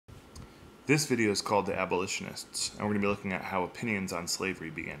This video is called The Abolitionists, and we're going to be looking at how opinions on slavery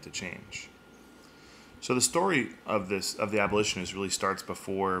began to change. So the story of the abolitionists really starts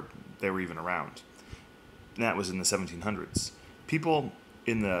before they were even around. And that was in the 1700s. People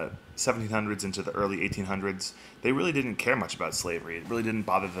in the 1700s into the early 1800s, they really didn't care much about slavery. It really didn't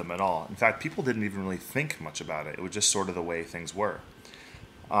bother them at all. In fact, people didn't even really think much about it. It was just sort of the way things were.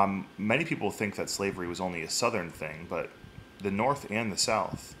 Many people think that slavery was only a southern thing, but the North and the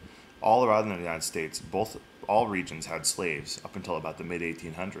South, all around the United States, all regions had slaves up until about the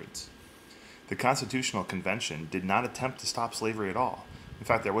mid-1800s. The Constitutional Convention did not attempt to stop slavery at all. In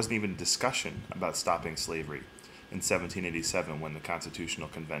fact, there wasn't even discussion about stopping slavery in 1787 when the Constitutional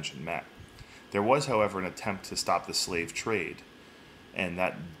Convention met. There was, however, an attempt to stop the slave trade, and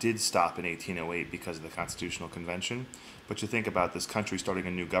that did stop in 1808 because of the Constitutional Convention. But you think about this country starting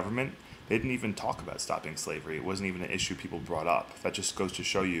a new government, they didn't even talk about stopping slavery. It wasn't even an issue people brought up. That just goes to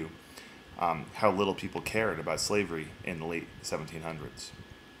show you how little people cared about slavery in the late 1700s.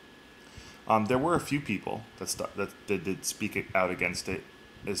 There were a few people that did speak out against it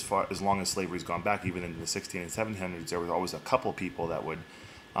as long as slavery's gone back. Even in the 1600s and 1700s, there was always a couple people that would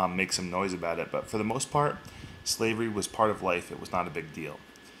make some noise about it. But for the most part, slavery was part of life. It was not a big deal.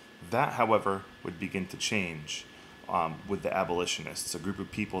 That, however, would begin to change with the abolitionists, a group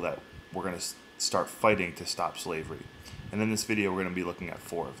of people that were going to start fighting to stop slavery. And in this video, we're going to be looking at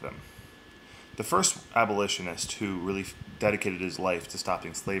 4 of them. The first abolitionist who really dedicated his life to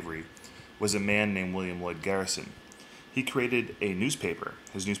stopping slavery was a man named William Lloyd Garrison. He created a newspaper.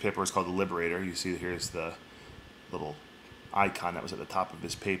 His newspaper was called The Liberator. You see here's the little icon that was at the top of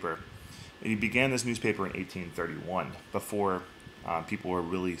his paper. And he began this newspaper in 1831, before people were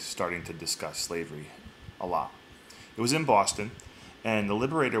really starting to discuss slavery a lot. It was in Boston, and The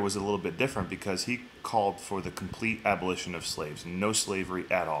Liberator was a little bit different because he called for the complete abolition of slaves, no slavery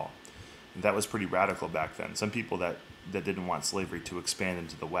at all. That was pretty radical back then. Some people that didn't want slavery to expand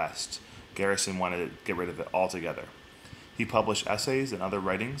into the West, Garrison wanted to get rid of it altogether. He published essays and other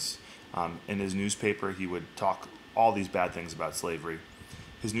writings. In his newspaper, he would talk all these bad things about slavery.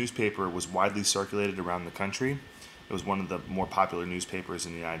 His newspaper was widely circulated around the country. It was one of the more popular newspapers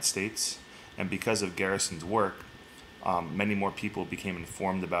in the United States. And because of Garrison's work, many more people became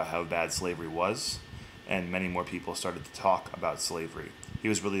informed about how bad slavery was, and many more people started to talk about slavery. He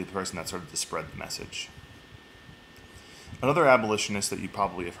was really the person that started to spread the message. Another abolitionist that you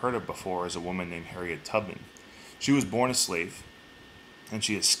probably have heard of before is a woman named Harriet Tubman. She was born a slave, and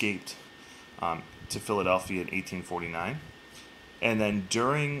she escaped to Philadelphia in 1849. And then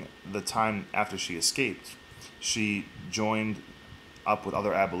during the time after she escaped, she joined up with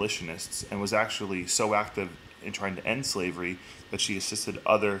other abolitionists and was actually so active in trying to end slavery that she assisted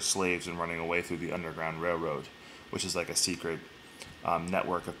other slaves in running away through the Underground Railroad, which is like a secret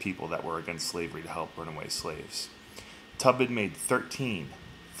network of people that were against slavery to help run away slaves. Tubman made 13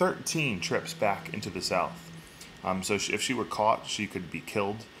 trips back into the South. So if she were caught, she could be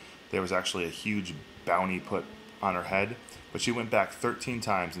killed. There was actually a huge bounty put on her head, but she went back 13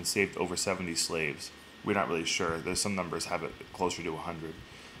 times and saved over 70 slaves. We're not really sure. There's some numbers have it closer to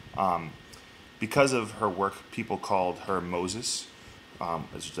 100. Because of her work, people called her Moses.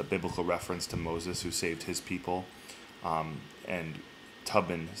 It's just a biblical reference to Moses who saved his people. And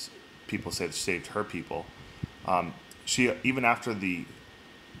Tubman's people saved her people. She, even after the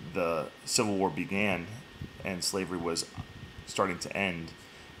Civil War began and slavery was starting to end,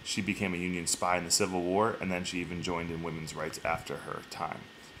 she became a Union spy in the Civil War, and then she even joined in women's rights after her time.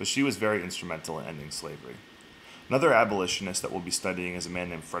 So she was very instrumental in ending slavery. Another abolitionist that we'll be studying is a man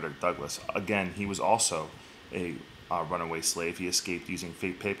named Frederick Douglass. Again, he was also a runaway slave. He escaped using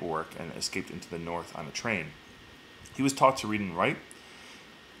fake paperwork and escaped into the North on a train. He was taught to read and write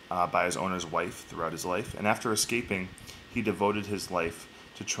by his owner's wife throughout his life, and after escaping, he devoted his life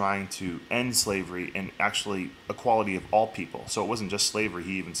to trying to end slavery and actually equality of all people. So it wasn't just slavery.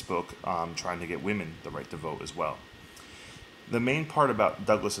 He even spoke trying to get women the right to vote as well. The main part about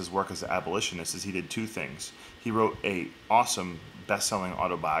Douglass's work as an abolitionist is he did 2 things. He wrote an awesome best-selling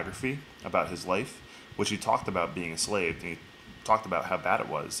autobiography about his life, which he talked about being a slave, and he talked about how bad it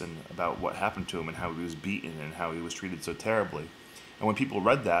was and about what happened to him and how he was beaten and how he was treated so terribly. And when people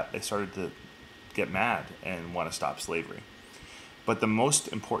read that, they started to get mad and want to stop slavery. But the most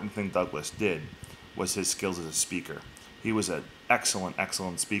important thing Douglass did was his skills as a speaker. He was an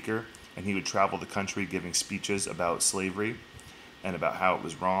excellent speaker, and he would travel the country giving speeches about slavery and about how it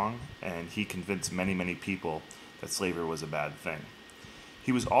was wrong, and he convinced many people that slavery was a bad thing.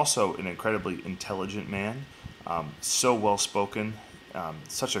 He was also an incredibly intelligent man, so well-spoken,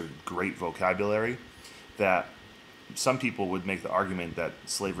 such a great vocabulary, that some people would make the argument that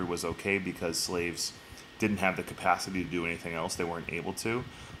slavery was okay because slaves didn't have the capacity to do anything else, they weren't able to.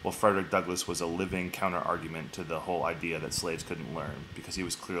 Well, Frederick Douglass was a living counter-argument to the whole idea that slaves couldn't learn, because he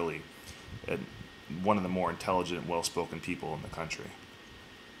was clearly one of the more intelligent, well-spoken people in the country.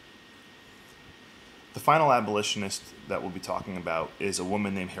 The final abolitionist that we'll be talking about is a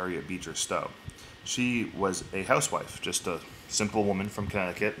woman named Harriet Beecher Stowe. She was a housewife, just a simple woman from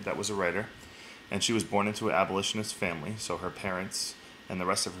Connecticut that was a writer, and she was born into an abolitionist family, so her parents and the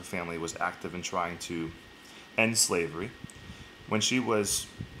rest of her family was active in trying to end slavery. When she was,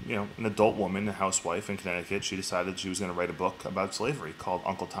 an adult woman, a housewife in Connecticut, she decided she was going to write a book about slavery called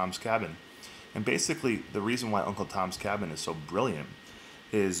Uncle Tom's Cabin. And basically, the reason why Uncle Tom's Cabin is so brilliant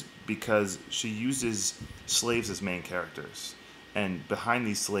is because she uses slaves as main characters. And behind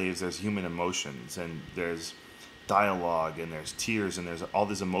these slaves, there's human emotions, and there's dialogue, and there's tears, and there's all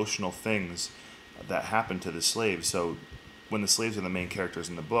these emotional things that happen to the slaves. So when the slaves are the main characters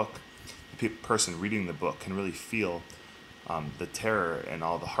in the book, the person reading the book can really feel the terror and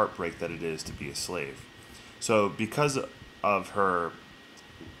all the heartbreak that it is to be a slave. So because of her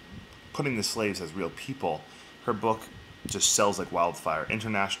putting the slaves as real people, her book just sells like wildfire.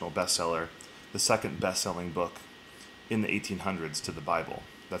 International bestseller, the second best-selling book in the 1800s to the Bible.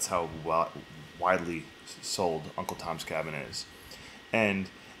 That's how widely sold Uncle Tom's Cabin is. And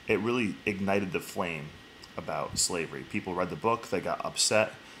it really ignited the flame about slavery. People read the book, they got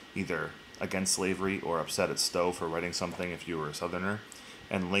upset, either against slavery or upset at Stowe for writing something if you were a Southerner.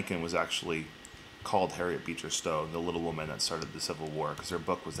 And Lincoln was actually called Harriet Beecher Stowe, the little woman that started the Civil War, because her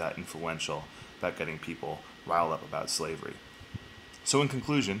book was that influential about getting people riled up about slavery. So in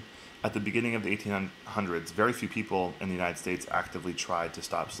conclusion, at the beginning of the 1800s, very few people in the United States actively tried to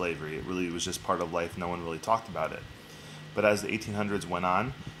stop slavery. It really was just part of life. No one really talked about it. But as the 1800s went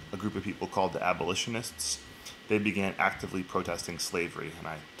on, a group of people called the Abolitionists, they began actively protesting slavery, and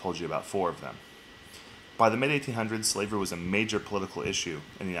I told you about 4 of them. By the mid-1800s, slavery was a major political issue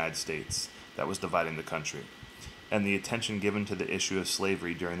in the United States that was dividing the country. And the attention given to the issue of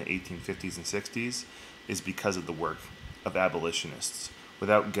slavery during the 1850s and 60s is because of the work of abolitionists.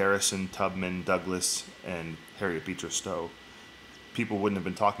 Without Garrison, Tubman, Douglass, and Harriet Beecher Stowe, people wouldn't have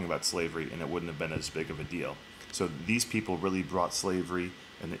been talking about slavery, and it wouldn't have been as big of a deal. So these people really brought slavery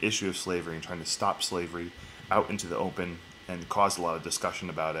and the issue of slavery and trying to stop slavery out into the open and caused a lot of discussion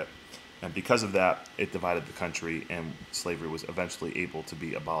about it. And because of that, it divided the country, and slavery was eventually able to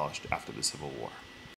be abolished after the Civil War.